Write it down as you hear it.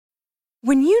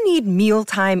When you need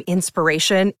mealtime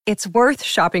inspiration, it's worth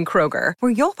shopping Kroger,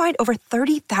 where you'll find over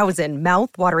 30,000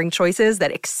 mouth-watering choices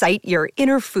that excite your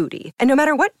inner foodie. And no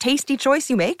matter what tasty choice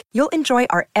you make, you'll enjoy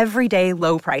our everyday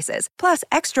low prices, plus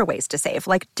extra ways to save,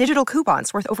 like digital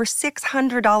coupons worth over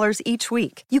 $600 each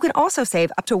week. You can also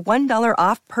save up to $1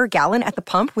 off per gallon at the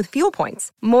pump with fuel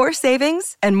points. More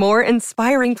savings and more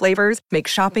inspiring flavors make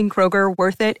shopping Kroger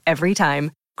worth it every time.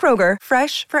 Kroger,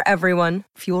 fresh for everyone.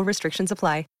 Fuel restrictions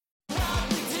apply.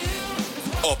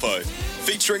 Oppo,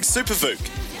 featuring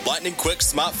SuperVOOC, lightning-quick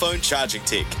smartphone charging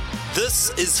tech. This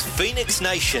is Phoenix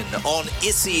Nation on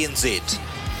SENZ.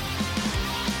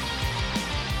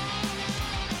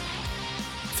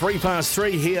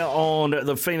 3:03 here on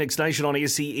the Phoenix Nation on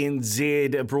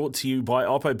SENZ, brought to you by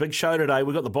Oppo. Big show today.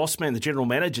 We've got the boss man, the general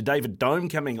manager, David Dome,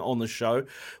 coming on the show.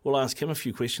 We'll ask him a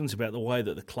few questions about the way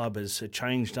that the club has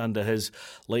changed under his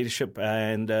leadership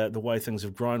and the way things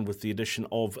have grown with the addition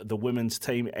of the women's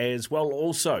team as well.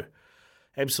 Also,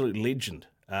 absolute legend,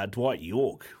 Dwight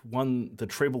Yorke won the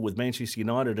treble with Manchester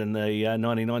United in the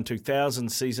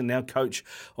 99-2000 season, now coach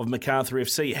of Macarthur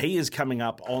FC. He is coming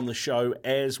up on the show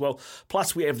as well.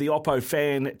 Plus, we have the Oppo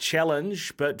Fan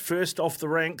Challenge. But first off the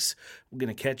ranks, we're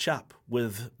going to catch up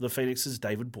with the Phoenix's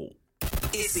David Ball.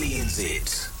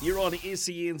 SENZ. You're on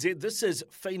SENZ. This is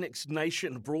Phoenix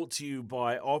Nation, brought to you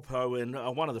by Oppo, and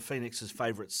one of the Phoenix's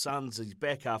favourite sons. He's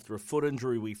back after a foot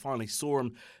injury. We finally saw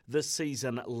him this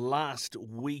season last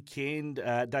weekend.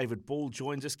 David Ball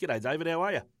joins us. G'day, David. How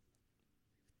are you?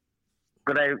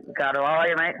 Good day, Ricardo. How are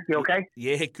you, mate? You okay?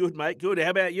 Yeah, good, mate. Good. How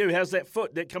about you? How's that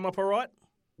foot? Did it come up all right?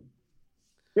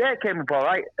 Yeah, it came up all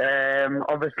right.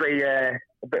 Obviously, a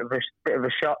bit of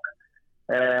a shock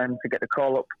to get the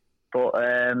call up. But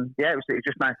yeah, it was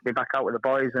just nice to be back out with the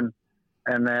boys and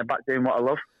back doing what I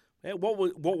love. Yeah, what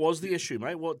was the issue,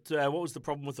 mate? What was the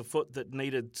problem with the foot that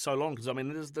needed so long? Because I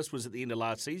mean, this was at the end of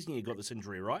last season. You got this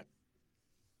injury, right?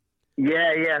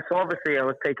 Yeah. So obviously, I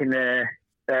was taking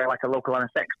like a local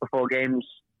anaesthetics before games,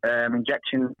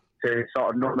 injection to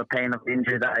sort of numb the pain of the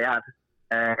injury that I had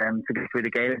to get through the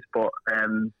games. But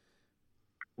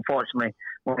unfortunately,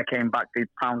 when I came back, they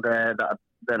found that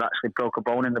actually broke a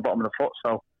bone in the bottom of the foot.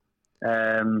 So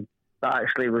that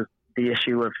actually was the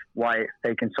issue of why it's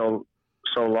taken so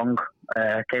long.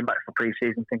 Came back for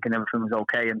pre-season thinking everything was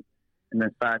okay, and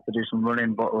then started to do some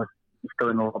running, but was still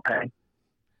in a lot of pain.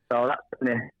 So that's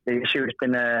been the issue. It's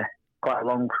been quite a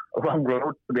long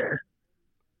road, to be honest.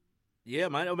 Yeah,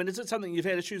 mate. I mean, is it something you've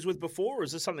had issues with before, or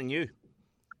is this something new?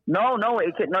 No.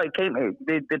 It came.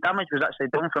 The damage was actually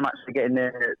done from actually getting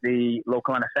the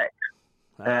local anaesthetics.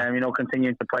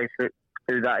 Continuing to play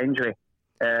through that injury.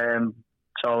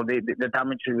 So the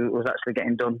damage was actually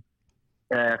getting done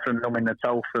from numbing the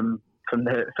toe from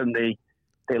the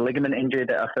ligament injury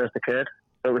that first occurred.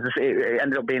 So it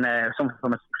ended up being something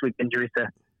from a 6-week injury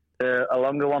to a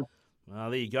longer one.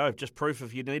 Well, there you go. Just proof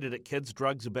if you needed it, kids,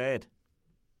 drugs are bad.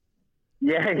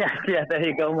 Yeah. There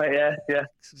you go, mate. Yeah.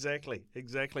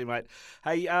 Exactly, mate.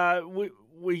 Hey,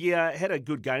 we had a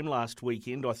good game last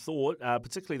weekend, I thought,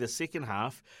 particularly the second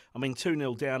half. I mean,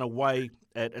 2-0 down away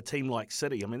at a team like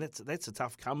City. I mean, that's a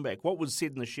tough comeback. What was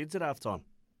said in the sheds at halftime?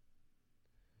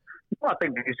 Well,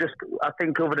 I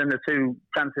think other than the two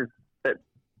chances that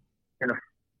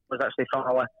was actually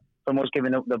from us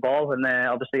giving up the ball, and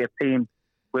obviously a team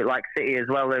with like City as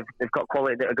well, they've got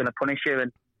quality that are going to punish you,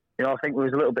 and I think it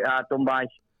was a little bit hard done by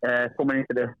coming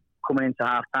into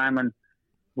half time, and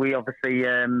we obviously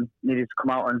needed to come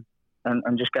out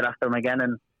and just get after them again.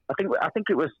 And I think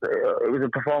it was a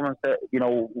performance that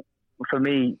for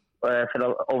me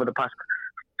over the past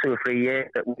 2 or 3 years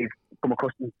that we've become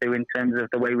accustomed to in terms of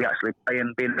the way we actually play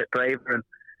and being a bit braver, and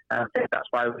I think that's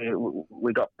why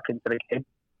we got back into the game.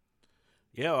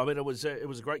 Yeah, I mean, it was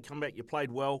a great comeback. You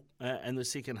played well in the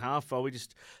second half. We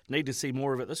just need to see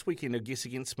more of it this weekend, I guess,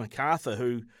 against Macarthur,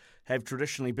 who have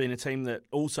traditionally been a team that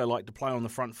also like to play on the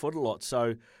front foot a lot.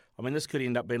 So, I mean, this could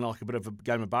end up being like a bit of a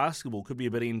game of basketball. Could be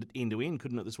a bit end-to-end,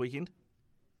 couldn't it, this weekend?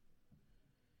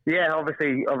 Yeah,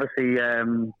 obviously,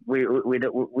 we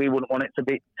wouldn't want it to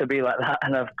be like that,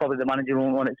 and probably the manager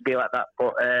wouldn't want it to be like that.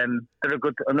 But they're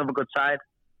another good side.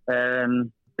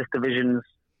 This division's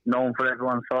known for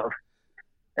everyone sort of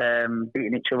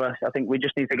beating each other. I think we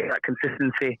just need to get that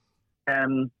consistency.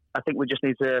 I think we just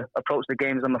need to approach the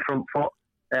games on the front foot,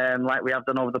 like we have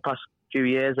done over the past few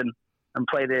years, and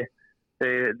play the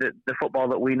football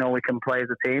that we know we can play as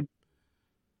a team.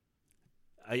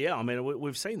 Yeah, I mean,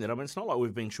 we've seen that. I mean, it's not like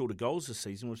we've been short of goals this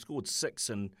season. We've scored 6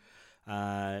 and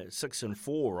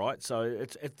 4, right? So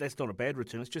that's not a bad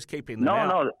return. It's just keeping them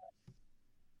out. No.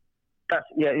 That's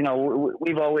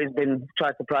we've always been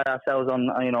tried to pride ourselves on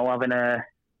having a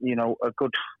a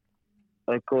good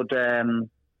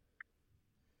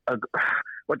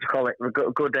what do you call it? A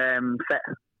good set.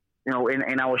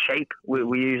 In our shape,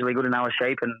 we're usually good in our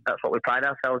shape, and that's what we pride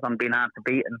ourselves on, being hard to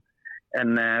beat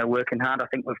and working hard. I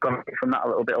think we've gone from that a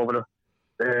little bit over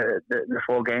the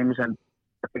 4 games, and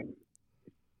I think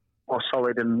more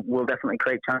solid, and we'll definitely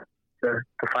create chance to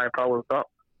firepower we've got.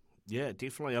 Yeah,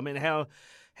 definitely. I mean, how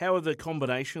are the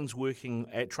combinations working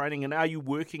at training, and are you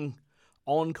working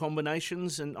on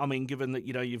combinations? And I mean, given that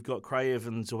you've got Kraev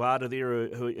and Zawada there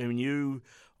who are new,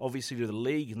 obviously, to the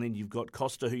league, and then you've got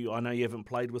Costa, who I know you haven't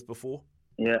played with before.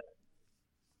 Yeah.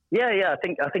 I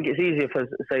think it's easier for,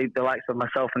 say, the likes of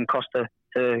myself and Costa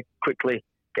to quickly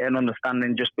get an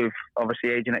understanding, just with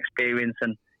obviously age and experience,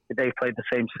 and they played the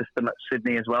same system at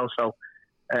Sydney as well. So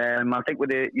I think with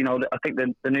the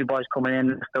new boys coming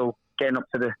in, still getting up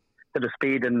to the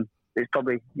speed, and it's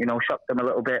probably shocked them a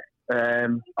little bit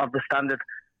of the standard.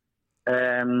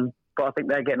 But I think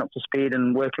they're getting up to speed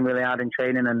and working really hard in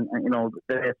training, and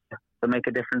they're to make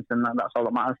a difference, and that's all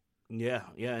that matters. Yeah,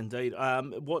 indeed.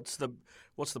 What's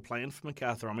the plan for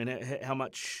MacArthur? I mean, how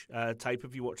much tape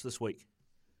have you watched this week?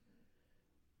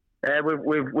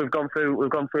 We've gone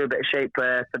through a bit of shape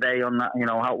today on that.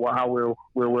 How we'll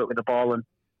work with the ball, and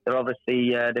they're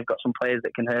obviously they've got some players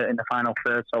that can hurt in the final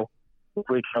third. So if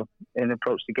we can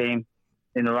approach the game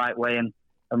in the right way and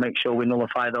make sure we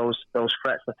nullify those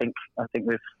threats, I think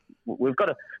we've got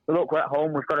to look at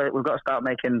home. We've got to start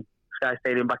making Sky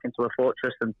Stadium back into a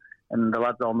fortress, and the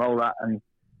lads all know that, and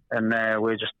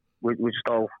we're just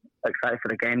all excited for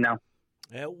the game now.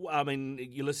 Yeah, I mean,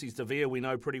 Ulysses Devere, we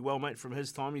know pretty well, mate, from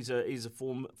his time. He's a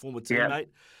former teammate.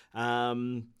 Yeah.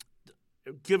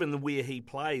 Given where he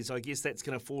plays, I guess that's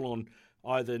going to fall on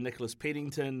either Nicholas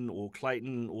Peddington or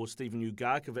Clayton or Stephen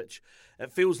Ugarkovic.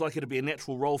 It feels like it'd be a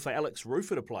natural role for Alex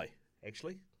Rufer to play,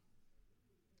 actually.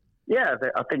 Yeah,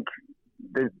 I think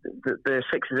the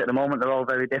sixes at the moment, they're all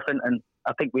very different, and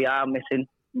I think we are missing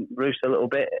Rufer a little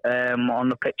bit on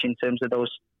the pitch in terms of those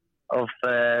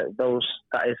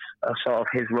that is a sort of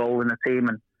his role in the team,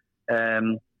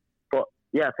 and but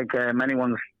yeah, I think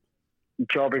anyone's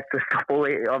job is to stop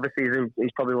Ully. Obviously,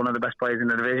 he's probably one of the best players in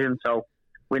the division, so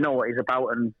we know what he's about,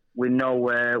 and we know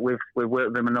we've worked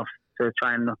with him enough to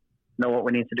try and know what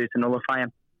we need to do to nullify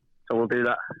him. So we'll do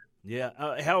that. Yeah.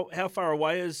 How far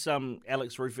away is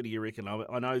Alex Rufer, do you reckon?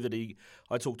 I know that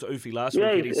I talked to Ufi last week,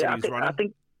 and he said he was running. I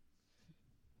think.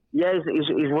 Yeah,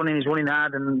 he's running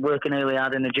hard and working really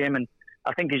hard in the gym, and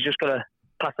I think he's just got to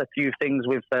pass a few things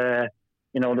with the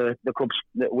clubs,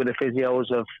 with the physios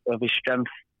of his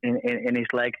strength in his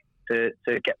leg to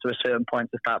get to a certain point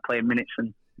to start playing minutes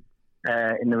and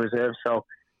in the reserve. So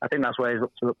I think that's where he's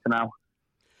up to now.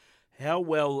 How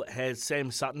well has Sam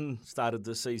Sutton started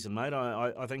this season, mate?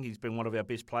 I think he's been one of our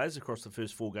best players across the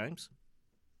first 4 games.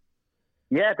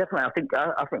 Yeah, definitely. I think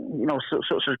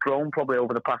Sutton's has grown probably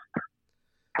over the past,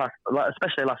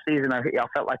 especially last season. I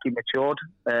felt like he matured,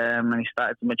 and he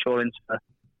started to mature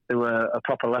into a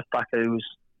proper left back who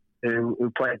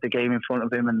played the game in front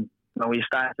of him, and you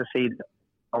started to see that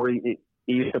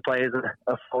he used to play as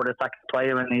a forward attacking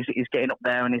player, and he's getting up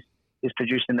there and he's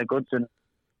producing the goods, and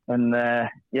I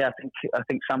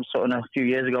think Sam Sutton a few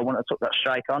years ago took that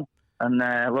strike on, and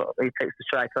look, he takes the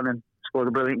strike on and scored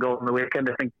a brilliant goal on the weekend.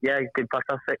 I think he's been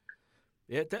fantastic.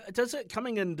 Yeah, does it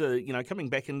coming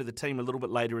back into the team a little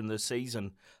bit later in the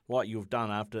season, like you've done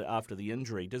after the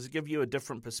injury? Does it give you a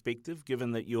different perspective,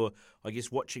 given that you're, I guess,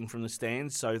 watching from the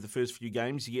stands? So the first few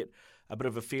games, you get a bit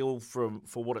of a feel for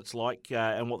what it's like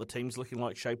and what the team's looking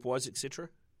like shape-wise, etc.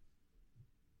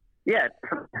 Yeah,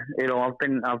 I've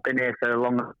been here for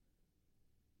long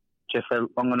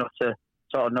enough to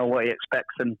sort of know what he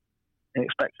expects and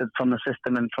expected from the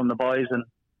system and from the boys, and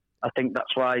I think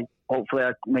that's why hopefully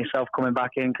myself coming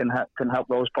back in can help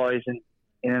those boys in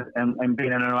being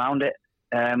in and around it.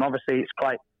 Obviously, it's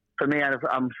quite, for me,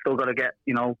 I'm still got to get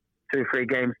 2 or 3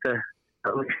 games to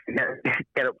at least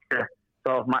get up to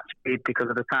sort of match speed because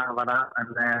of the time I've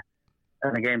had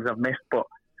and the games I've missed. But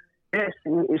yeah,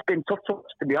 it's been tough to watch,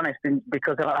 to be honest,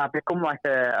 because I've become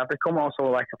also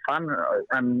like a fan,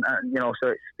 and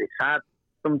so it's hard.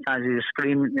 Sometimes you just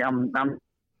scream.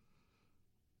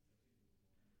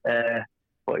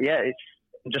 But yeah,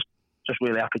 I'm just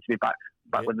really happy to be back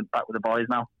with the boys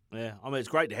now. Yeah, I mean, it's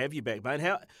great to have you back, mate.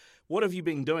 What have you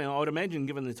been doing? I would imagine,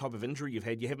 given the type of injury you've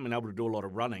had, you haven't been able to do a lot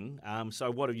of running.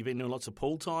 So what have you been doing? Lots of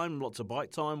pool time, lots of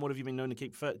bike time. What have you been doing to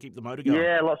keep fit, keep the motor going?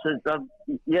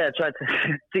 Yeah, tried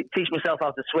to teach myself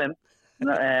how to swim.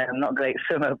 I'm not a great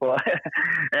swimmer, but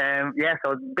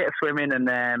so a bit of swimming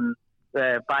and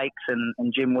bikes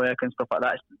and gym work and stuff like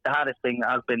that. The hardest thing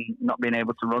has been not being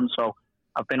able to run. So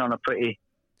I've been on a pretty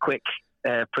quick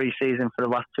pre-season for the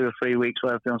last 2 or 3 weeks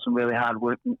where I've done some really hard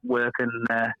work and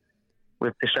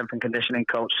with the strength and conditioning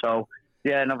coach. So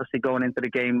yeah, and obviously going into the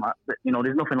game,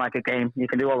 there's nothing like a game. You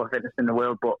can do all the fitness in the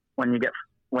world, but when you get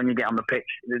on the pitch,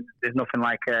 there's nothing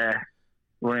like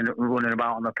running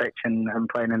about on the pitch and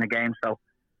playing in a game. So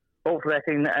hopefully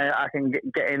I can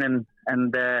get in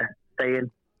and stay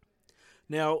in.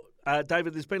 Now,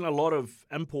 David, there's been a lot of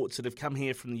imports that have come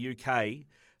here from the UK.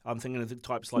 I'm thinking of the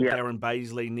types like Darren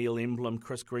Baisley, Neil Emblem,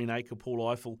 Chris Greenacre, Paul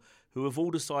Eiffel, who have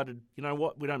all decided, you know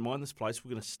what, we don't mind this place,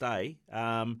 we're going to stay.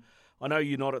 I know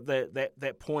you're not at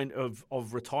that point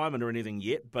of retirement or anything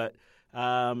yet, but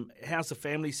how's the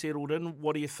family settled in?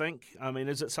 What do you think? I mean,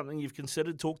 is it something you've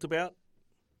considered, talked about?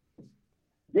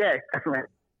 Yeah, definitely.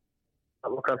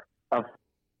 Look, I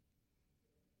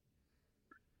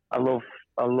love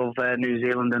New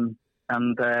Zealand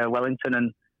and Wellington,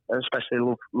 and especially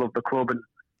love the club and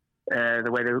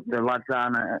the way the lads are.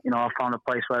 And, I found a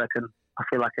place where I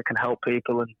feel like I can help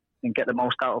people and get the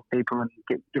most out of people and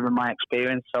give them my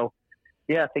experience. So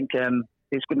yeah, I think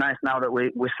it's good, nice now that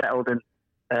we're settled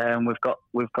and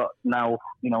we've got now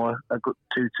a good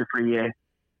 2 to 3 year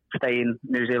stay in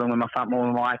New Zealand with my family,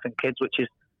 with my wife and kids, which is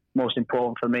most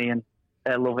important for me. And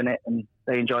they're loving it and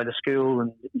they enjoy the school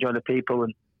and enjoy the people.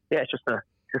 And yeah, it's just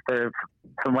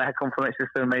from where I come from, it's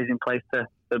just an amazing place to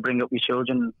bring up your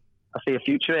children. I see a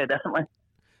future here, definitely.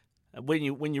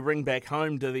 When you ring back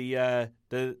home, do the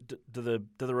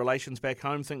relations back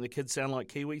home think the kids sound like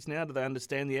Kiwis now? Do they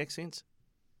understand the accents?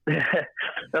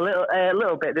 a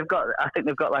little bit. I think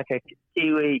they've got like a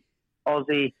Kiwi,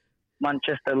 Aussie,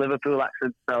 Manchester, Liverpool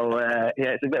accent. So yeah,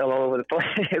 it's a bit all over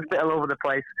the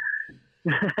place.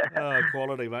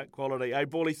 Quality, mate, quality. Hey,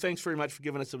 Bally, thanks very much for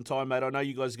giving us some time, mate. I know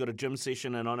you guys have got a gym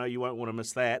session, and I know you won't want to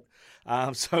miss that.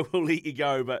 So we'll let you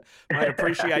go. But, mate,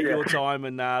 appreciate your time,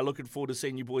 and looking forward to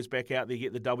seeing you boys back out there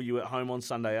get the W at home on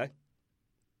Sunday, eh?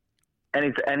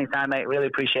 Anytime, mate. Really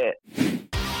appreciate it.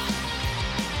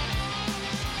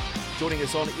 Joining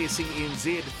us on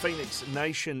SENZ Phoenix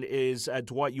Nation is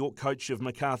Dwight York, coach of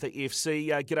Macarthur FC.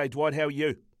 G'day, Dwight. How are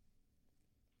you?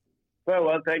 Very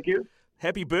well, thank you.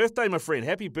 Happy birthday, my friend.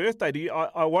 Happy birthday to you.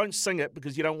 I won't sing it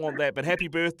because you don't want that, but happy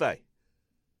birthday.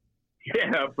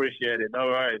 Yeah, I appreciate it. All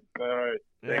right.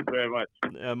 Thanks very much.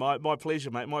 My pleasure,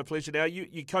 mate. My pleasure. Now,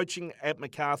 you're coaching at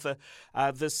Macarthur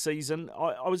this season.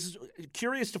 I was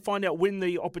curious to find out when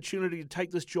the opportunity to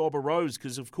take this job arose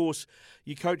because, of course,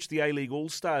 you coached the A-League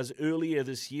All-Stars earlier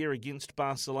this year against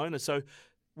Barcelona. So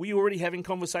were you already having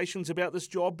conversations about this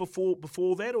job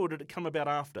before that, or did it come about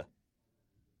after?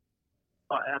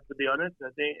 I have to be honest, I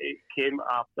think it came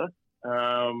after.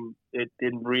 It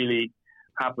didn't really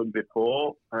happen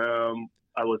before.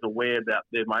 I was aware that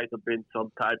there might have been some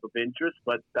type of interest,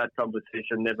 but that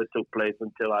conversation never took place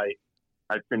until I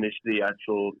finished the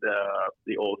actual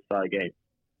the All-Star game.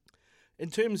 In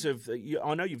terms of,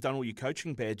 I know you've done all your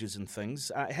coaching badges and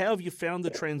things. How have you found the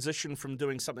transition from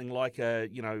doing something like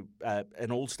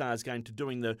an All-Stars game to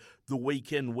doing the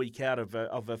week in, week out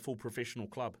of a full professional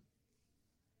club?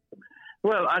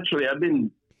 Well, actually, I've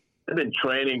been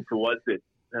training towards it,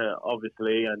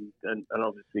 obviously, and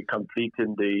obviously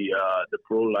completing the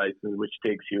pro license, which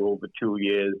takes you over 2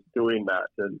 years doing that.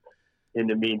 And in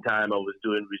the meantime, I was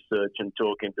doing research and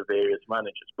talking to various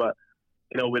managers. But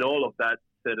with all of that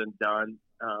said and done,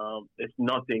 it's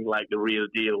nothing like the real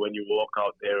deal when you walk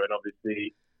out there. And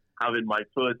obviously, having my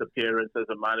first appearance as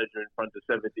a manager in front of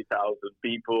 70,000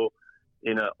 people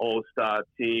in an all-star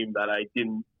team that I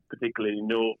didn't particularly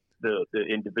know the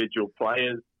individual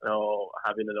players,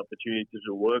 having an opportunity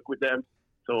to work with them.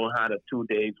 So I had a 2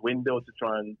 days window to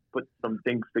try and put some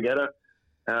things together,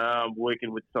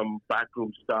 working with some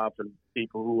backroom staff and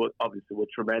people who obviously were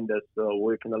tremendous,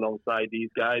 working alongside these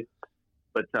guys.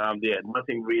 But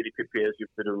nothing really prepares you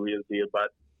for the real deal.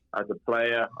 But as a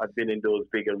player, I've been in those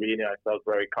big arenas. I felt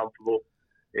very comfortable.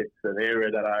 It's an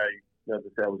area that I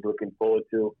was looking forward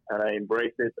to, and I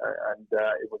embraced it. And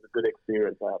it was a good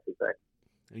experience, I have to say.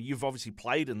 You've obviously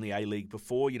played in the A-League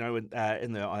before, with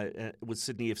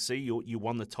Sydney FC. You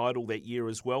won the title that year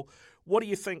as well. What do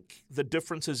you think the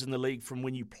difference is in the league from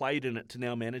when you played in it to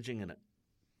now managing in it?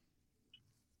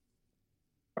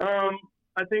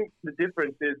 I think the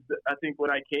difference is, I think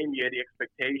when I came here, the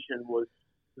expectation was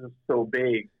so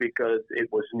big because it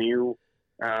was new.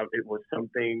 It was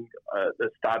something, the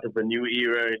start of a new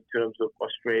era in terms of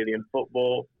Australian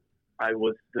football. I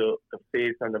was the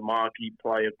face and the marquee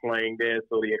player playing there,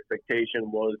 so the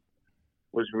expectation was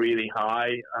really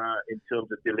high in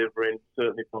terms of delivering,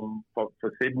 certainly for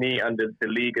Sydney and the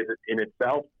league in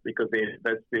itself, because they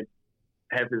invested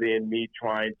heavily in me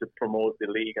trying to promote the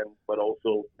league, but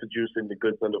also producing the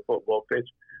goods on the football pitch.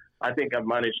 I think I've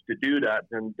managed to do that,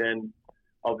 and then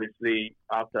obviously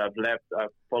after I've left, I've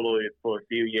followed it for a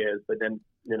few years, but then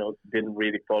didn't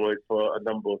really follow it for a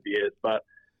number of years. But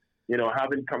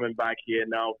having coming back here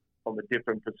now from a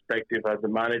different perspective as a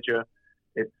manager,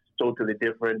 it's totally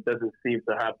different. Doesn't seem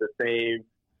to have the same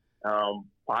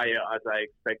fire as I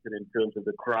expected in terms of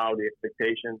the crowd, the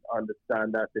expectations. I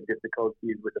understand that the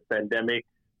difficulties with the pandemic,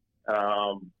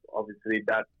 obviously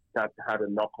that had a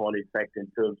knock-on effect in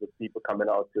terms of people coming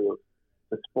out to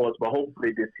the sports. But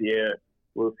hopefully this year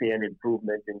we'll see an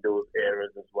improvement in those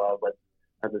areas as well. But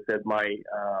as I said,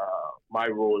 my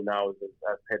role now as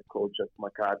head coach of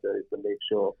Macarthur is to make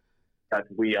sure that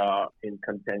we are in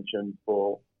contention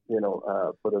for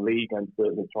the league, and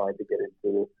certainly trying to get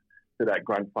into that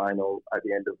grand final at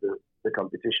the end of the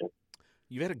competition.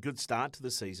 You've had a good start to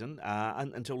the season.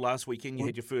 Until last weekend, you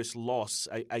had your first loss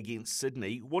against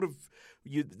Sydney. What have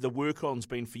the work-ons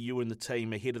been for you and the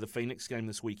team ahead of the Phoenix game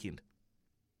this weekend?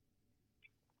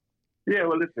 Yeah,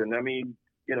 well, listen, I mean,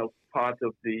 part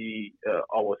of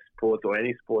our sport, or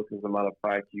any sport, as a matter of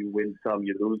fact, you win some,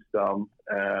 you lose some.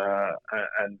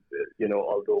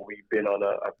 Although we've been on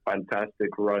a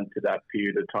fantastic run to that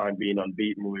period of time, being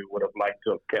unbeaten, we would have liked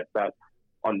to have kept that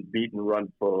unbeaten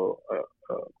run for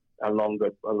a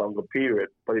longer period.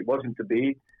 But it wasn't to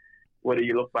be. Whether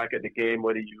you look back at the game,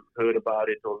 whether you heard about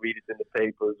it or read it in the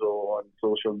papers or on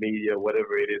social media,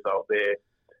 whatever it is out there,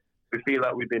 we feel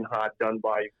that we've been hard done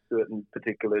by certain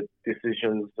particular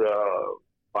decisions,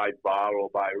 by VAR or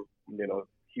by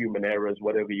human errors,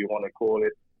 whatever you want to call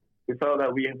it. We felt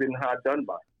that we have been hard done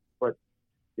by. But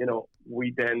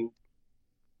we then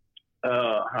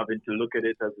having to look at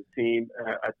it as a team,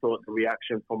 I thought the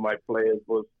reaction from my players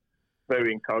was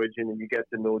very encouraging, and you get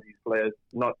to know these players.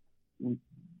 Not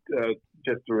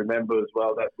just to remember as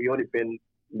well that we only been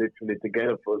literally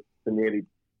together for nearly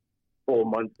 4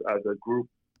 months as a group.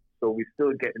 So we're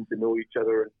still getting to know each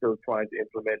other and still trying to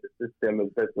implement the system as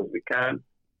best as we can.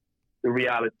 The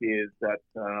reality is that,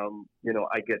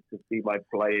 I get to see my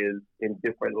players in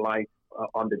different lights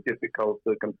under difficult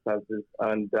circumstances.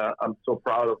 And I'm so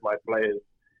proud of my players.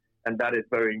 And that is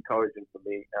very encouraging for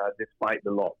me, despite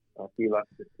the loss. I feel like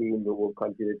the team will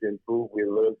continue to improve.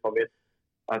 We'll learn from it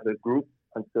as a group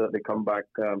and certainly come back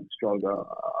stronger,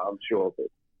 I'm sure of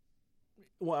it.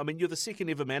 Well, I mean, you're the second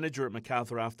ever manager at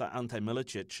Macarthur after Ante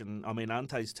Milicic. And, I mean,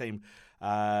 Ante's team,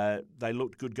 they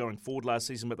looked good going forward last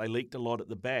season, but they leaked a lot at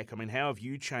the back. I mean, how have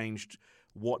you changed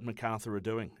what Macarthur are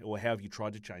doing, or how have you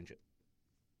tried to change it?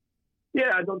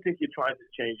 Yeah, I don't think you try to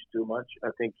change too much. I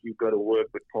think you've got to work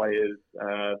with players,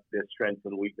 their strengths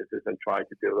and weaknesses, and try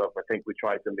to build up. I think we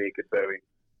tried to make it very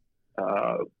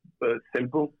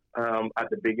simple at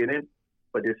the beginning.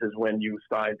 But this is when you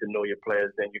start to know your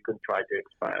players, then you can try to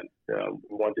expand.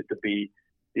 We wanted to be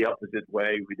the opposite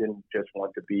way. We didn't just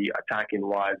want to be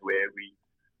attacking-wise where we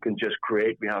can just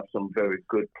create. We have some very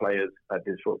good players at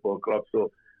this football club. So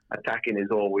attacking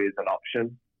is always an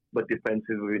option. But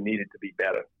defensively, we needed to be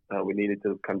better. We needed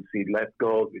to concede less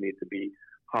goals. We need to be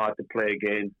hard to play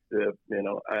against,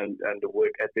 and the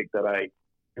work ethic that I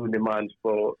do demand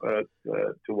for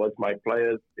towards my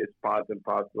players is part and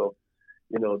parcel of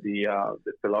the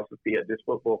philosophy at this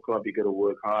football club. You got to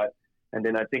work hard, and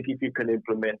then I think if you can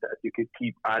implement that, you can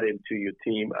keep adding to your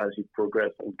team as you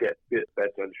progress and get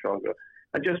better and stronger.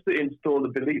 And just to install the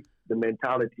belief, the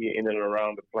mentality in and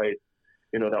around the place,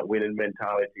 that winning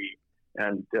mentality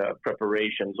and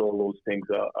preparations, all those things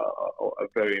are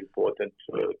very important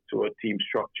to a team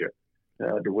structure.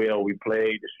 The way we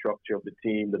play, the structure of the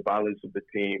team, the balance of the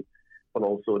team, but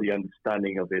also the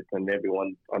understanding of it, and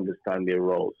everyone understand their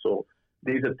role. So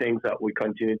these are things that we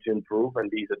continue to improve, and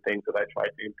these are things that I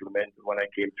tried to implement when I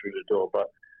came through the door.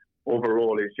 But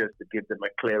overall, it's just to give them a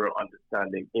clearer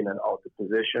understanding in and out of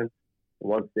position.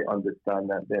 Once they understand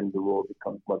that, then the role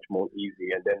becomes much more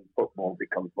easy, and then football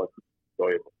becomes much more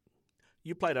enjoyable.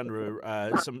 You played under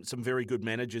some very good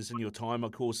managers in your time,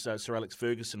 of course, Sir Alex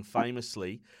Ferguson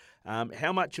famously.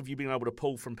 How much have you been able to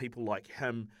pull from people like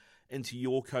him into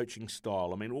your coaching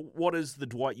style? I mean, what is the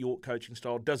Dwight Yorke coaching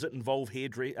style? Does it involve the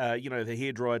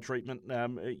hairdryer treatment?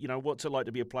 What's it like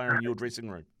to be a player in your dressing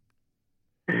room?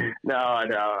 No.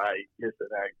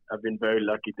 I've been very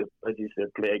lucky to, as you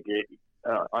said, play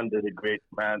under the great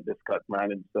man, the Scott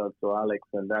man himself, so Alex,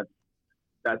 and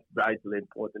that's vitally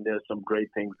important. There's some great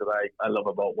things that I love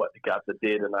about what the Gaffer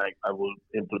did, and I will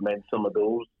implement some of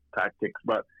those tactics.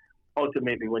 But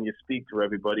ultimately, when you speak to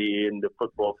everybody in the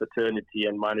football fraternity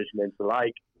and management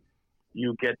alike,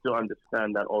 you get to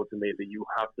understand that ultimately you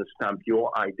have to stamp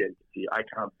your identity. I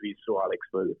can't be Sir Alex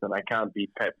Ferguson. I can't be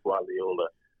Pep Guardiola,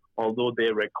 although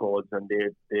their records and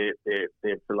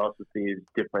their philosophy is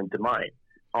different to mine.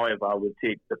 However, I will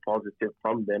take the positive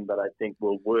from them that I think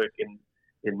will work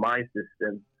in my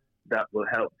system that will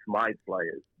help my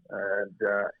players. And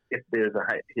if there's a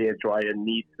hairdryer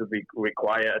needs to be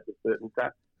required at a certain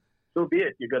time, so be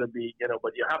it. You got to be,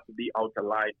 but you have to be out of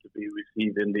line to be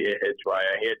receiving the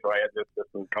hairdryer. Hairdryer just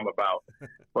doesn't come about.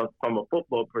 But from a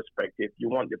football perspective, you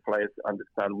want the players to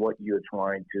understand what you're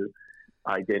trying to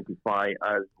identify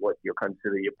as what you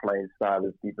consider your playing style.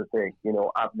 As people think,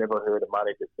 I've never heard a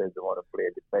manager say they want to play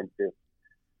a defensive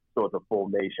sort of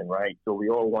formation, right? So we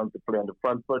all want to play on the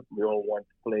front foot. We all want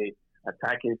to play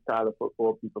attacking style of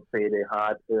football. People pay their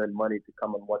hard-earned money to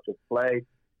come and watch us play.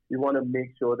 We want to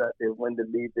make sure that when they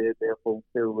leave, they're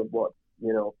fulfilled with what,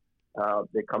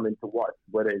 they come in to watch,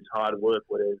 whether it's hard work,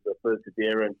 whether it's a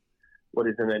perseverance, what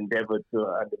is an endeavor to,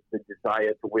 and the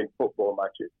desire to win football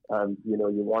matches. And, you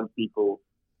want people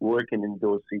working in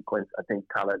those sequences. I think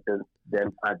talent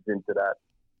then adds into that.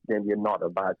 Then you're not a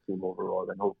bad team overall,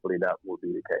 and hopefully that will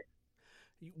be the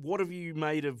case. What have you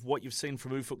made of what you've seen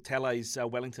from Ufuk Talay's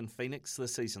Wellington Phoenix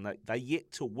this season? They're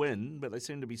yet to win, but they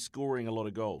seem to be scoring a lot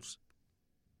of goals.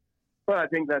 Well, I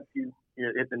think that you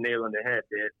hit the nail on the head.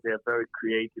 They're a very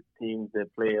creative team. They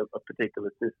play a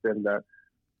particular system that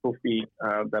Kofi,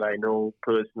 that I know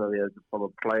personally from a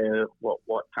player,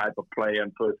 what type of player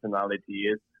and personality he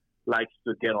is, likes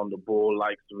to get on the ball,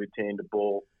 likes to retain the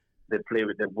ball. They play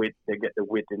with their width. They get the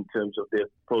width in terms of their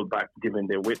fullback giving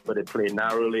their width, but they play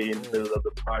narrowly in the middle of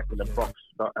the park in the box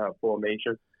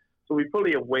formation. So we're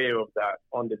fully aware of that.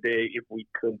 On the day, if we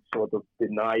could sort of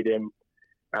deny them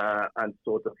and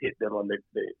sort of hit them on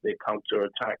the counter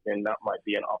attack, then that might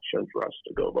be an option for us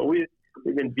to go. But we've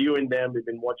been viewing them, we've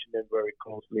been watching them very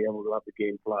closely, and we'll have the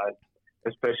game plan,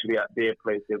 especially at their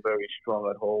place. They're very strong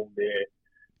at home.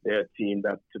 They're a team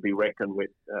that's to be reckoned with.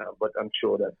 But I'm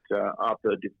sure that after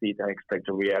a defeat, I expect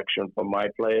a reaction from my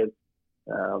players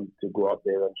to go out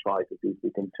there and try to see if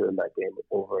we can turn that game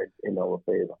over in our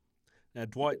favour. Now,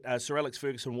 Dwight, Sir Alex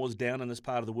Ferguson was down in this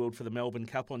part of the world for the Melbourne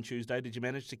Cup on Tuesday. Did you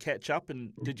manage to catch up,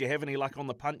 and did you have any luck on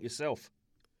the punt yourself?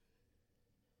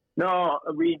 No,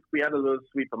 we had a little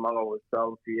sweep among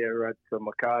ourselves here at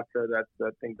Macarthur. I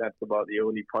think that's about the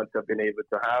only punt I've been able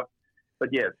to have. But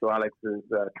yeah, so Alex is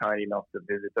kind enough to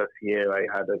visit us here. I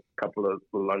had a couple of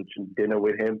lunch and dinner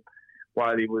with him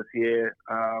while he was here.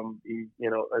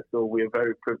 So we're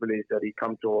very privileged that he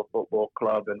come to our football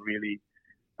club and really,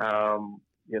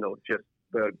 just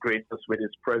graced us with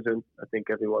his presence. I think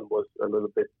everyone was a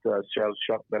little bit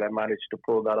shell-shocked that I managed to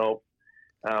pull that off.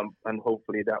 And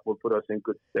hopefully that will put us in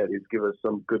good stead. He's give us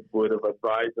some good word of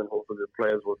advice, and hopefully the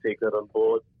players will take that on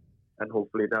board. And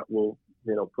hopefully that will,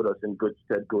 put us in good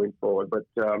stead going forward. But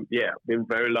been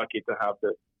very lucky to have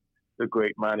the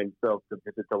great man himself to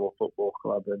visit our football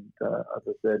club. And as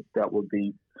I said, that will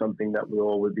be something that we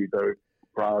all will be very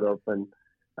proud of, and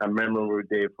a memorable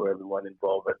day for everyone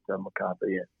involved at Macarthur.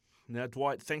 Yeah. Now,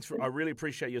 Dwight, I really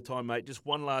appreciate your time, mate. Just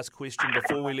one last question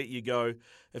before we let you go.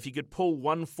 If you could pull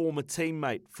one former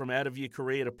teammate from out of your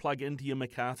career to plug into your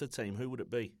Macarthur team, who would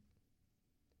it be?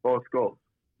 Paul Scholes.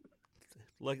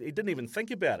 Like, he didn't even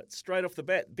think about it. Straight off the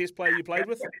bat, best player you played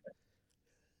with?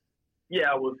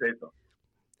 Yeah, I will say so.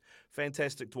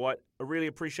 Fantastic, Dwight. I really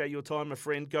appreciate your time, my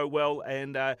friend. Go well,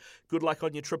 and good luck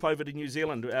on your trip over to New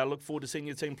Zealand. I look forward to seeing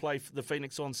your team play for the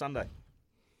Phoenix on Sunday.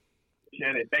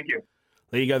 Appreciate it. Thank you.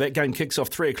 There you go. That game kicks off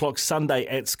 3 o'clock Sunday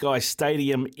at Sky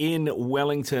Stadium in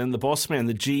Wellington. The boss man,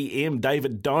 the GM,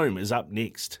 David Dome, is up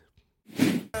next. I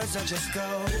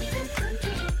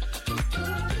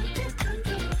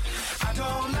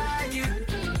don't like it.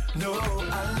 No,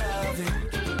 I love it.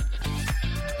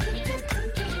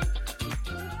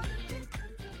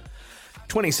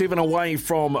 27 away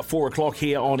from 4 o'clock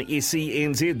here on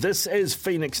SENZ. This is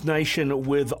Phoenix Nation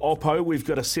with Oppo. We've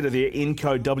got a set of their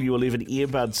Enco W11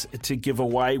 earbuds to give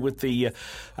away with the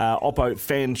Oppo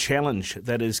Fan Challenge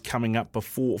that is coming up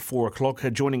before 4 o'clock.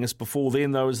 Joining us before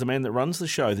then, though, is the man that runs the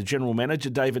show, the General Manager,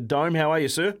 David Dome. How are you,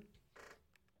 sir?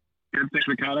 Good, thanks,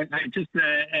 Ricardo. Hey, just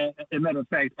a matter of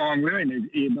fact, I'm wearing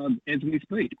these earbuds as we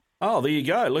speak. Oh, there you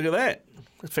go. Look at that.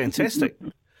 That's fantastic.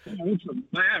 They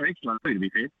are excellent, to be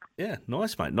fair. Yeah,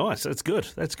 nice, mate. Nice. That's good.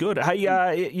 That's good.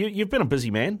 Hey, you've been a busy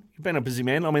man. You've been a busy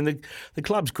man. I mean, the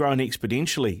club's grown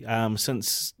exponentially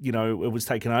since, it was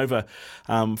taken over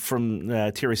from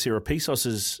Terry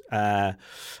Serapisos's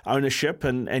ownership,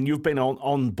 and you've been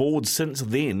on board since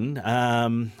then.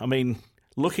 I mean,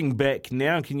 looking back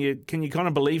now, can you kind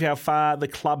of believe how far the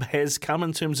club has come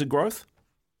in terms of growth?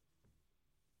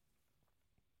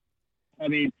 I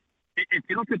mean, if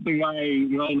you look at the way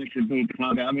Wellness had built the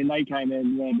club out, I mean, they came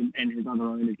in, Rob and his other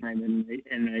owners came in,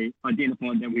 and they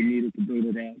identified that we needed to build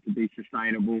it out to be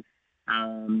sustainable.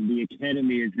 The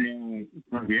academy is now,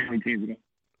 probably how many teams we've got?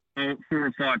 4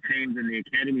 or 5 teams in the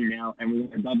academy now, and we're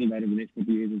going to double that over the next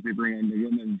couple of years as we bring in the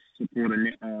women's support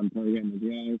program as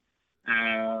well.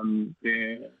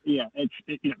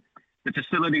 The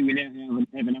facility we now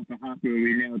have an upper half where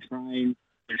we now train.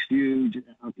 It's huge.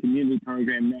 Our community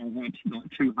program now helps like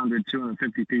 200,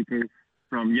 250 people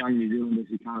from young New Zealanders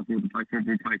who can't afford to play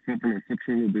football or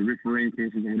futsal or do refereeing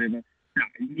courses or whatever. No,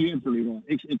 you're absolutely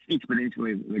right.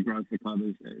 Exponentially, the growth of the club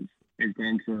has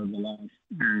gone through over the last,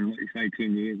 like you say,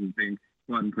 10 years has been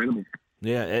quite incredible.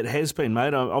 Yeah, it has been,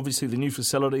 mate. Obviously, the new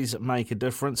facilities make a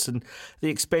difference, and the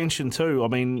expansion too. I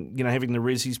mean, having the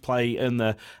Rezzies play in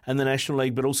the National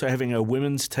League, but also having a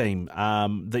women's team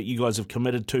that you guys have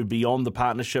committed to beyond the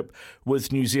partnership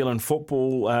with New Zealand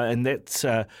Football, and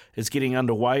that is getting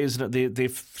underway, isn't it? Their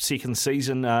second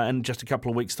season in just a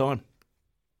couple of weeks' time.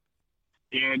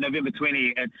 Yeah, November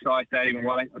 20 at Sky Stadium in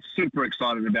Wellington. I'm super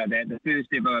excited about that. The first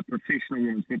ever professional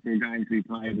women's football game to be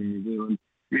played in New Zealand.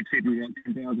 We've said we want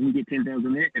 10,000. We get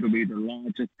 10,000 there. It'll be the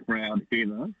largest crowd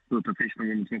ever for a professional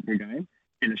women's football game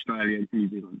in Australia and New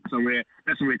Zealand. So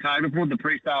that's what we're targeting for. The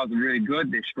pre-sales are really good.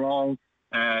 They're strong.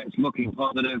 It's looking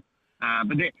positive.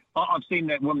 But I've seen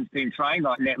that women's team train.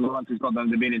 Like Nat Lawrence has got them.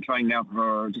 They've been in training now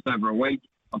for just over a week.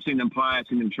 I've seen them play. I've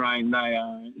seen them train.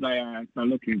 They're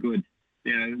looking good.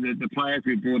 The players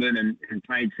we brought in and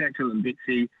played, Satchel and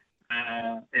Betsy.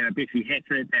 Bessie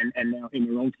Hatzett and now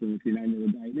Emma Ralston, if you know the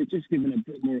other day. They've just given a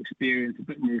bit more experience, a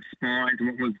bit more spine to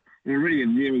what was already a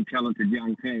very talented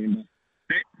young team.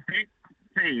 But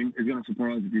that team is going to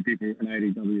surprise a few people in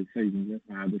ADW season,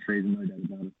 this season, no doubt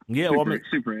about it. Yeah,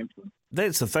 super excellent.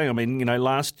 That's the thing. I mean,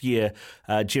 last year,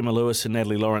 Gemma Lewis and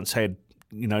Natalie Lawrence had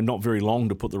not very long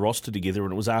to put the roster together,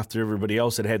 and it was after everybody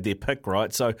else had their pick,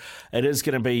 right? So it is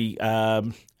going to be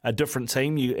a different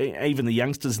team. Even the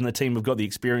youngsters in the team have got the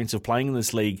experience of playing in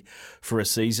this league for a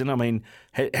season. I mean,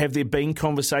 have there been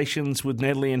conversations with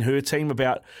Natalie and her team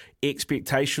about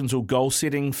expectations or goal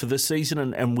setting for this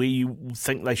season and where you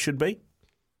think they should be?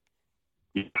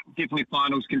 Yeah, definitely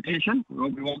finals contention.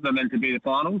 We want them in to be the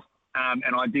finals.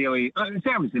 And ideally, it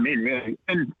sounds to me, really.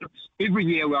 And every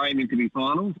year we're aiming to be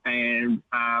finals, and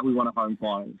we want a home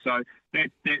final. So that's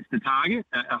the target,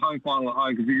 a home final at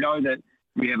home, because we know that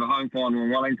we have a home final in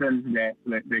Wellington, that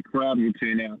the crowd will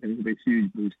turn out, and it'll be a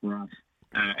huge boost for us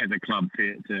as a club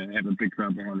to have a big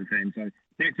crowd behind the team. So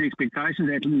that's the expectation.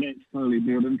 That's totally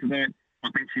brought into that. I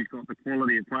think she's got the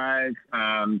quality of players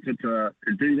to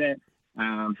do that.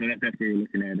 So that's what we're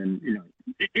looking at, and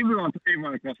everyone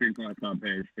across the entire club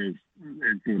has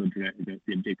brought into that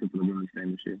the objective for the women's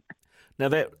team this year. Now,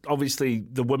 that obviously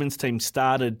the women's team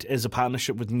started as a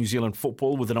partnership with New Zealand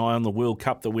Football with an eye on the World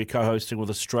Cup that we're co-hosting with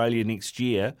Australia next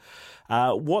year.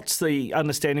 What's the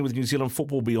understanding with New Zealand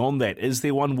Football beyond that? Is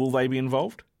there one? Will they be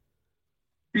involved?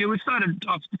 Yeah, I've started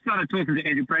talking to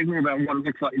Andrew Bragmore about what it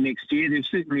looks like next year. There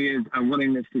certainly is a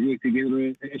willingness to work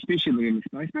together, especially in the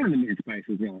space, but in the men's space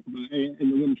as well. But in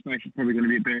the women's space, it's probably going to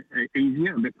be a bit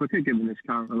easier, a bit quicker, given this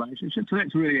current relationship. So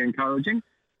that's really encouraging.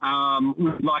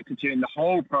 We'd like to turn the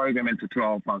whole program into a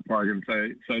 12-month program, so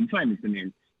the same as the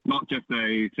men, not just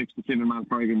a 6 to 7 month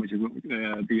program, which is what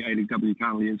the ADW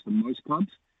currently is for most clubs.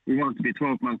 We want it to be a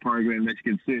 12-month program that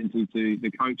gives certainty to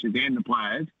the coaches and the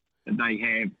players that they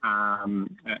have,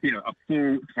 a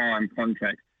full-time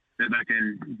contract that they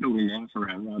can build a life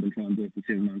around rather than try and do it for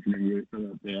 7 months and then work for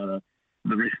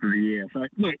the rest of the year. So,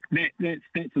 look,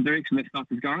 that's the direction that stuff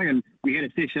is going, and we had a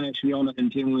session actually on it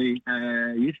internally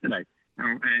yesterday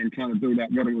and trying to build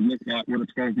out what it would look like, what a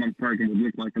 12-month program would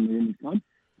look like in the women's club,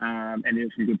 and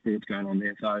there's some good thoughts going on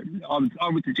there. So I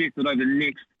would suggest that over the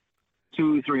next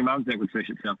 2 or 3 months that would flesh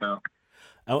itself out.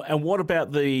 And what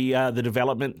about the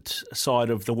development side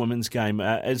of the women's game?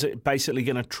 Is it basically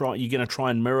you're going to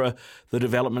try and mirror the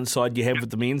development side you have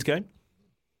with the men's game?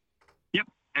 Yep,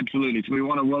 absolutely. So we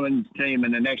want a women's team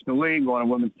in the National League. We want a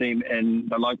women's team in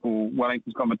the local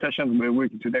Wellington competitions. We're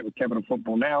working through that with Capital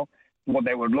Football now, what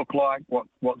that would look like,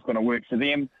 what's going to work for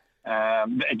them.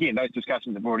 Again, those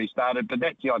discussions have already started, but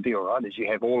that's the ideal, right? Is you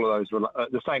have all of those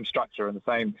the same structure and the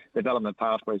same development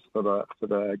pathways for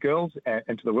the girls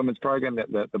and to the women's program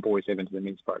that the boys have into the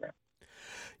men's program.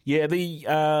 Yeah,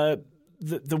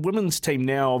 the women's team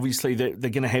now, obviously, they're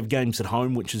going to have games at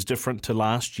home, which is different to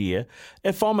last year.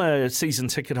 If I'm a season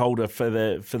ticket holder for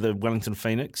the Wellington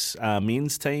Phoenix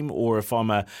men's team, or if I'm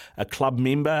a club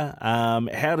member,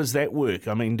 how does that work?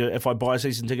 I mean, if I buy a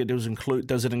season ticket, does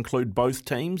it include both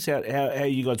teams? How are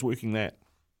you guys working that?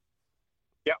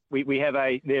 Yeah,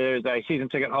 there is a season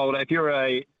ticket holder. If you're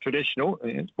a traditional,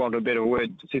 it's one of a better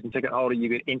word, season ticket holder, you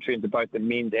get entry into both the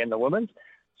men's and the women's.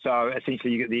 So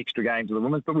essentially you get the extra games of the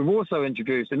women's. But we've also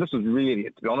introduced, and this was really,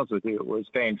 to be honest with you, it was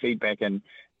fan feedback and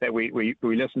that we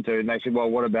listened to, and they said, well,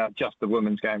 what about just the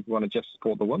women's games? We want to just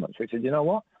support the women's. We said, you know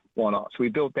what? Why not? So we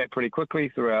built that pretty quickly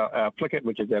through our Flickit,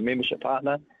 which is our membership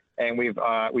partner. And we have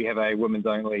a women's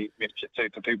only membership too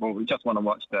for people who just want to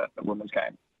watch the women's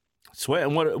game. Sweet.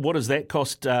 And what does that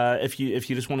cost if you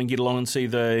just want to get along and see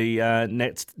the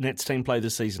Nats team play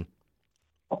this season?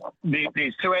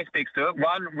 There's two aspects to it.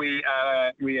 One, we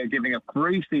are giving a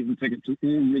free season ticket to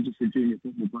all registered junior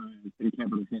football players in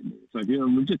Capital City. So if you're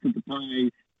registered to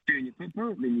play junior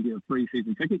football, then you get a free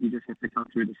season ticket. You just have to come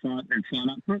through the site and sign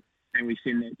up for it, and we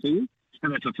send that to you. So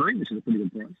that's for free, which is a pretty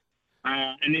good price.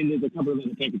 And then there's a couple of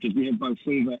other packages. We have both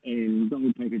silver and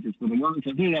gold packages for the women.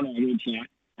 So if you're on our website,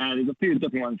 there's a few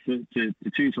different ones to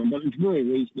choose from, but it's very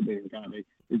reasonable, Ricardo.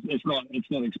 It's not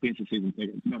expensive season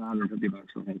ticket. It's about $150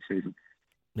 for the whole season.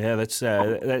 Yeah, that's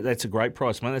a great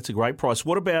price, mate. That's a great price.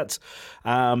 What about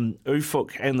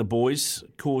Ufuk and the boys?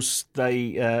 Of course,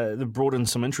 they brought in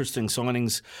some interesting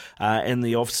signings in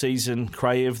the off-season.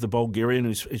 Kraev, the Bulgarian,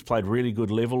 who's played really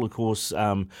good level. Of course,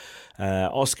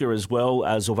 Oscar as well,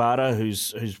 Zavada,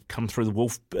 who's come through the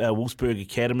Wolfsburg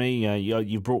Academy.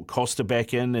 You've brought Costa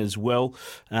back in as well.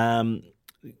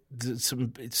 Some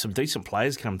decent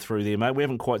players come through there, mate. We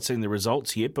haven't quite seen the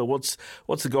results yet, but what's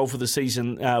the goal for the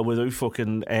season with Ufuk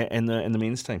and the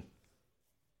men's team?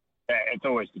 It's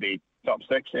always to be top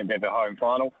six and have a home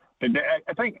final. But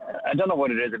I don't know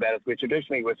what it is about us. We're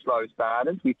slow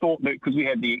starters. We thought that because we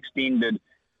had the extended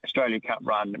Australia Cup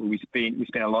run, we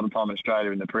spent a lot of time in Australia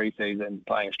in the pre-season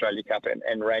playing Australia Cup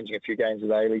and arranging a few games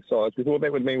with A-League sides. We thought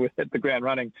that would mean we'd hit the ground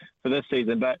running for this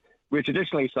season, but we're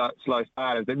traditionally slow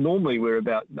starters. But normally we're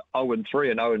about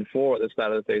 0-3 and 0-4 at the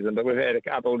start of the season, but we've had a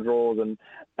couple of draws and,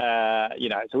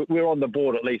 so we're on the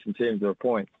board at least in terms of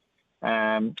points,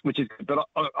 which is good. But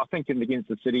I think against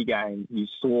the City game, you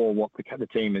saw what the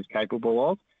team is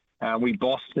capable of. We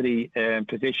bossed City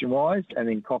possession-wise and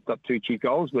then coughed up 2 cheap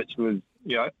goals, which was,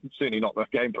 certainly not the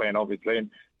game plan, obviously. And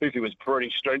Fufu was pretty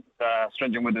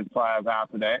stringent with his players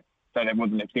after that, so that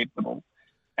wasn't acceptable.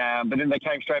 But then they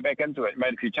came straight back into it,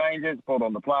 made a few changes, pulled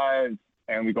on the players,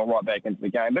 and we got right back into the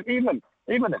game. But even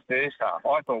the first half,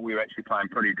 I thought we were actually playing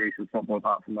pretty decent football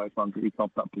apart from those ones that we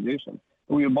coughed up possession.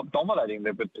 We were dominating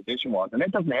them with possession-wise, and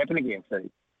that doesn't happen against City.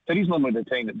 City's normally the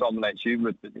team that dominates you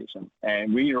with possession,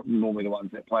 and we're normally the ones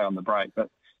that play on the break. But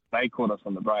they caught us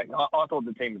on the break. I thought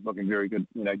the team was looking very good,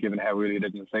 given how early it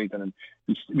is in the season. And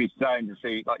we're starting to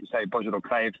see, like you say, Božidar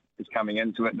Kraev is coming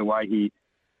into it, the way he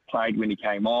played when he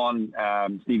came on.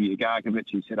 Stevie Ugarkovic,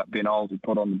 who set up Ben Oles, who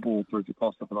put on the ball through to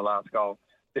Costa for the last goal.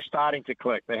 They're starting to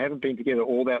click. They haven't been together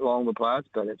all that long, the players,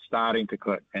 but it's starting to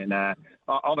click. And I'm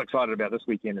excited about this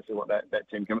weekend to see what that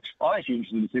team comes. I'm actually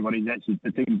interested to see what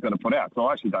the team's going to put out. So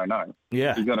I actually don't know.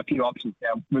 Yeah. He's got a few options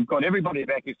now. We've got everybody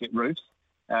back except Roofs.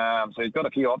 So he's got a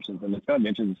few options, and it's going to be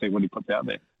interesting to see what he puts out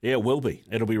there. Yeah, it will be.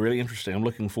 It'll be really interesting. I'm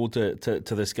looking forward to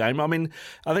this game. I mean,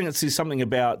 I think it says something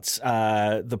about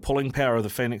the pulling power of the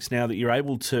Phoenix now that you're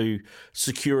able to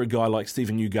secure a guy like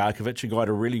Steven Ugarkovic, a guy at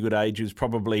a really good age who's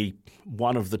probably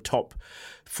one of the top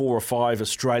 4 or 5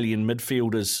 Australian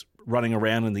midfielders running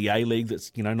around in the A-League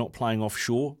that's, not playing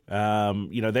offshore.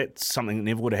 That's something that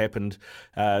never would have happened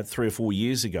 3 or 4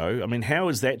 years ago. I mean, how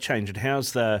has that changed, and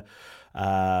how's the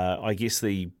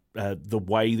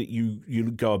way that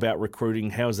you go about recruiting,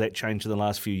 how has that changed in the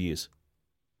last few years?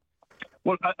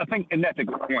 Well, I think, and that's a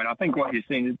good point, I think what you're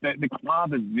seeing is that the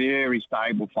club is very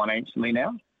stable financially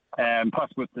now. Plus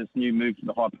with this new move to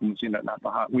the high performance unit in Upper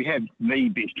Hutt, we have the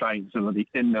best training facility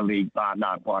in the league, bar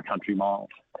none, by a country mile.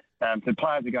 So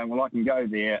players are going, well, I can go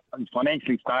there. It's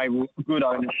financially stable, good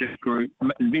ownership group,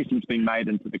 investments being made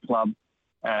into the club.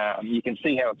 You can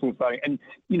see how it's all starting. And,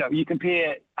 you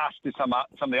compare us to some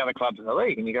of the other clubs in the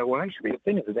league and you go, well, actually, the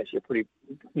Phoenix is actually a pretty,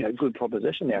 good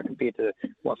proposition now compared to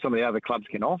what some of the other clubs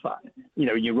can offer.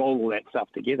 You roll all that stuff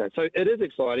together. So it is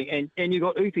exciting. And you've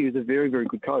got Ufi, who's a very, very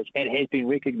good coach and has been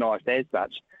recognised as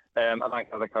such among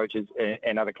other coaches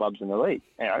and other clubs in the league,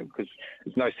 because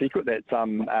it's no secret that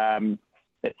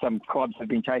some clubs have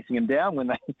been chasing him down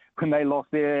when they lost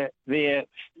their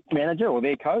manager or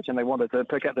their coach, and they wanted to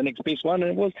pick up the next best one,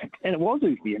 and it was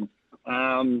Ufi.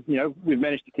 And we've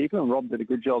managed to keep him. Rob did a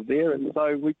good job there, and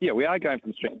so we are going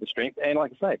from strength to strength. And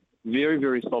like I say, very,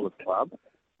 very solid club,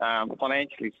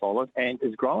 financially solid, and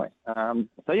is growing. And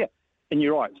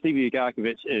you're right. Stevie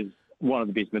Ugarkovic is one of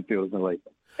the best midfielders in the league.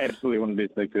 Absolutely one of the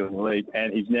best midfielders in the league,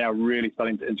 and he's now really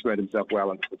starting to integrate himself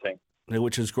well into the team.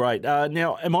 which is great.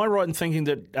 Now, am I right in thinking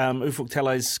that Ufuk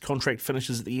Tala's contract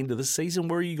finishes at the end of the season?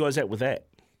 Where are you guys at with that?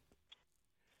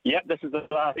 Yep, this is the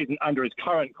last season under his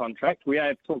current contract. We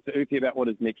have talked to Upi about what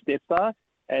his next steps are,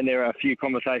 and there are a few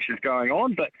conversations going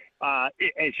on. But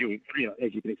as you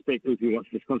can expect, Upi wants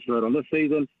to concentrate on this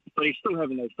season, but he's still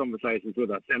having those conversations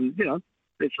with us. And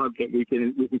let's hope that we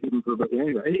can keep him for a bit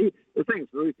longer. The thing is,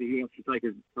 for Upi, he wants to take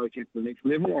his coaching to the next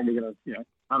level, and we're going to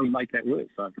how do we make that work?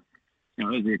 So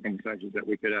those are the conversations that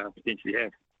we could potentially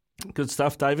have. Good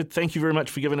stuff, David. Thank you very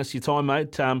much for giving us your time,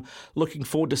 mate. Looking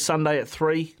forward to Sunday at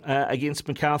 3 against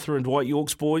Macarthur and Dwight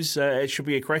York's boys. It should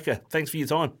be a cracker. Thanks for your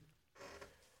time.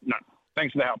 No,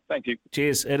 thanks for the help. Thank you.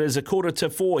 Cheers. It is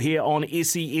 3:45 here on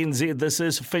SENZ. This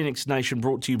is Phoenix Nation,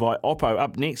 brought to you by Oppo.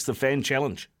 Up next, the Fan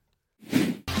Challenge.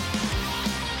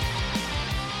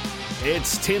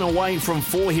 It's 10 away from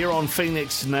 4 here on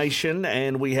Phoenix Nation,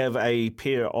 and we have a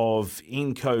pair of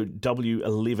Enco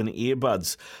W11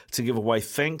 earbuds to give away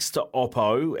thanks to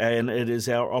Oppo, and it is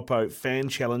our Oppo Fan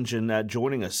Challenge. And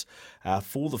joining us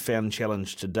for the Fan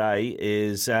Challenge today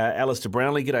is Alistair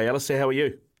Brownlee. G'day, Alistair. How are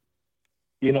you?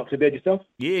 You're not too bad yourself?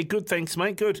 Yeah, good, thanks,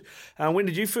 mate. Good. When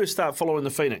did you first start following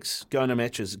the Phoenix, going to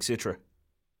matches, etc.?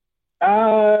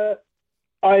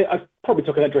 I probably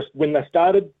took an interest when they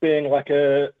started, being like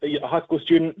a high school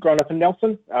student growing up in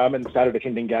Nelson, and started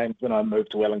attending games when I moved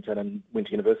to Wellington and went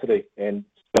to university, and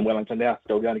in Wellington now,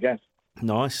 still going to games.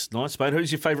 Nice, mate.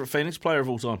 Who's your favourite Phoenix player of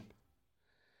all time?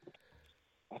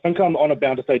 I think I'm on a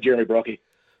bound to say Jeremy Brockie.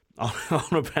 On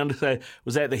a bound to say,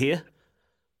 was that the hair?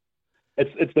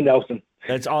 It's the Nelson.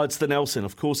 It's the Nelson.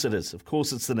 Of course it is. Of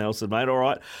course it's the Nelson, mate. All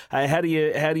right. Hey, how do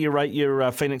you rate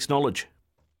your Phoenix knowledge?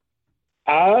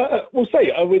 We'll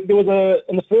see. There was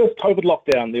in the first COVID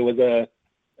lockdown, there was a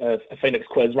Phoenix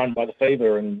quiz run by the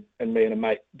Fever, and me and a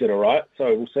mate did all right.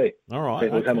 So we'll see. All right.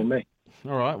 It'll come on me.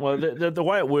 All right. Well, the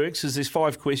way it works is there's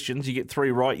 5 questions. You get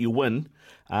 3 right, you win.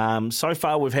 So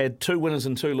far, we've had 2 winners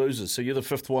and 2 losers. So you're the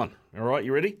 5th one. All right.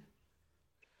 You ready?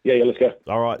 Yeah, let's go.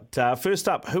 All right. First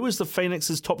up, who is the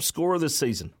Phoenix's top scorer this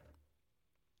season?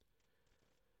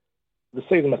 The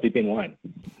season must be Ben Wayne.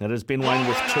 That is Ben Wayne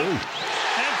with 2. And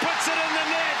puts it in the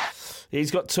net. He's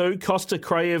got 2. Costa,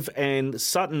 Kraev and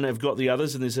Sutton have got the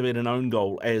others, and there's been an own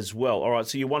goal as well. All right,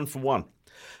 so you're 1 for 1.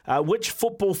 Which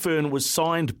football firm was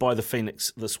signed by the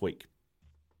Phoenix this week?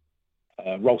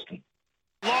 Ralston.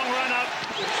 Long run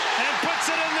up and puts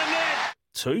it in the net.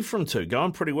 2 from 2,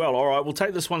 going pretty well. All right, we'll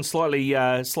take this one slightly.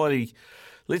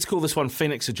 Let's call this one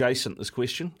Phoenix adjacent. This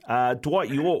question: Dwight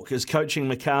York is coaching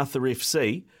Macarthur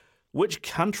FC. Which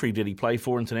country did he play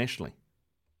for internationally?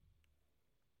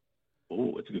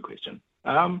 Oh, that's a good question.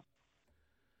 Is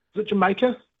it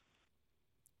Jamaica?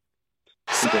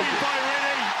 Saved by Rennie.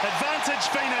 Advantage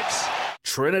Phoenix.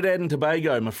 Trinidad and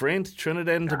Tobago, my friend.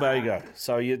 Trinidad and Tobago.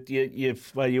 So you're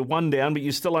 1 down, but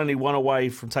you're still only 1 away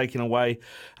from taking away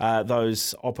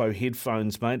those Oppo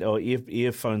headphones, mate, or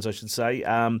earphones, I should say.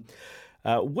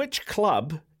 Which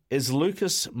club is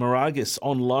Lucas Moragas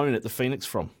on loan at the Phoenix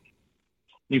from?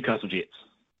 Newcastle Jets.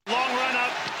 Long run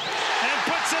up and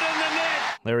puts it in the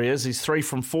net. There he is. He's 3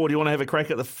 from 4. Do you want to have a crack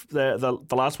at the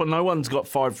last one? No one's got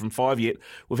 5 from 5 yet.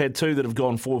 We've had 2 that have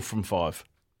gone 4 from 5.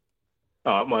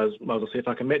 All right, might as well see if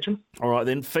I can match him. All right,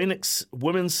 then. Phoenix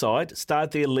women's side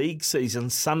start their league season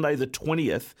Sunday the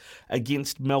 20th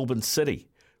against Melbourne City.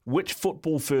 Which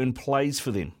football firm plays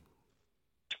for them?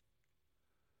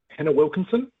 Hannah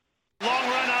Wilkinson. Long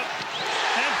run up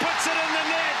and puts it in the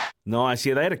net. Nice.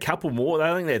 Yeah, they had a couple more.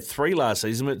 I think they had 3 last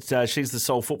season, but she's the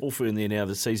sole football firm there now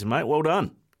this season, mate. Well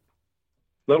done.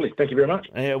 Lovely. Thank you very much.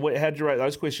 How'd you rate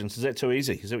those questions? Is that too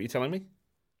easy? Is that what you're telling me?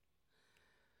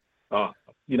 Oh,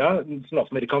 it's not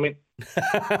for me to comment.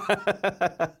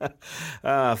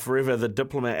 Forever the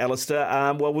diplomat,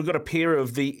 Alistair. Well, we've got a pair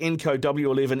of the Enco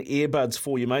W11 earbuds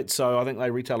for you, mate. So I think they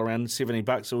retail around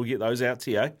 $70, so we'll get those out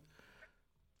to you.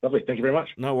 Lovely. Thank you very much.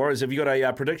 No worries. Have you got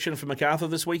a prediction for Macarthur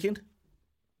this weekend?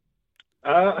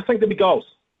 I think there'll be goals.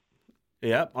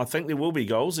 Yeah, I think there will be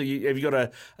goals. Have you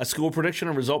got a score prediction,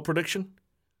 a result prediction?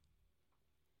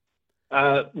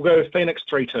 We'll go Phoenix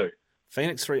 3-2.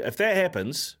 Phoenix 3. If that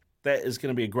happens, that is going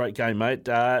to be a great game, mate.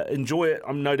 Enjoy it.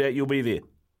 I'm no doubt you'll be there.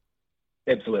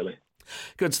 Absolutely.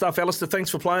 Good stuff, Alistair. Thanks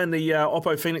for playing the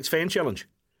Oppo Phoenix Fan Challenge.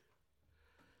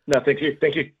 No, thank you.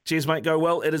 Thank you. Cheers, mate. Go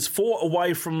well. It is 6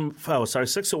 away from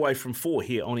 4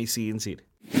 here on ECNZ.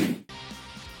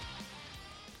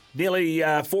 Nearly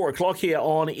 4 o'clock here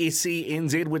on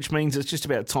SENZ, which means it's just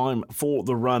about time for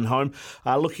the run home.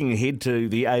 Looking ahead to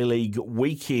the A-League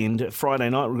weekend, Friday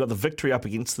night, we've got the Victory up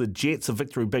against the Jets. The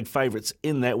Victory big favourites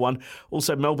in that one.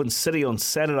 Also, Melbourne City on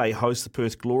Saturday host the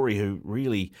Perth Glory, who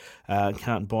really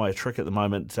can't buy a trick at the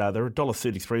moment. They're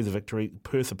 $1.33 the Victory.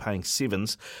 Perth are paying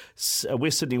sevens.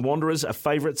 West Sydney Wanderers are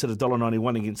favourites at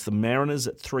 $1.91 against the Mariners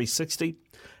at $3.60.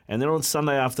 And then on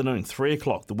Sunday afternoon, 3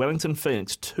 o'clock, the Wellington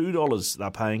Phoenix, $2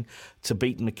 they're paying to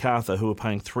beat Macarthur, who are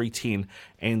paying $3.10,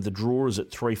 and the draw is at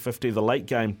 $3.50. The late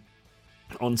game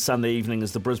on Sunday evening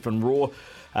is the Brisbane Roar,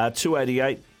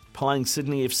 $2.88, playing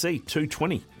Sydney FC,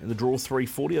 $2.20, and the draw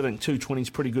 $3.40. I think $2.20 is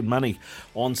pretty good money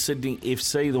on Sydney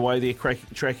FC, the way they're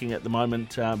tracking at the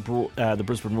moment. The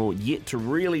Brisbane Roar yet to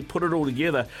really put it all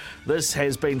together. This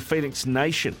has been Phoenix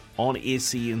Nation on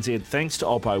SENZ. Thanks to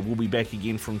Oppo. We'll be back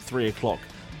again from 3 o'clock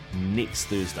next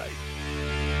Thursday.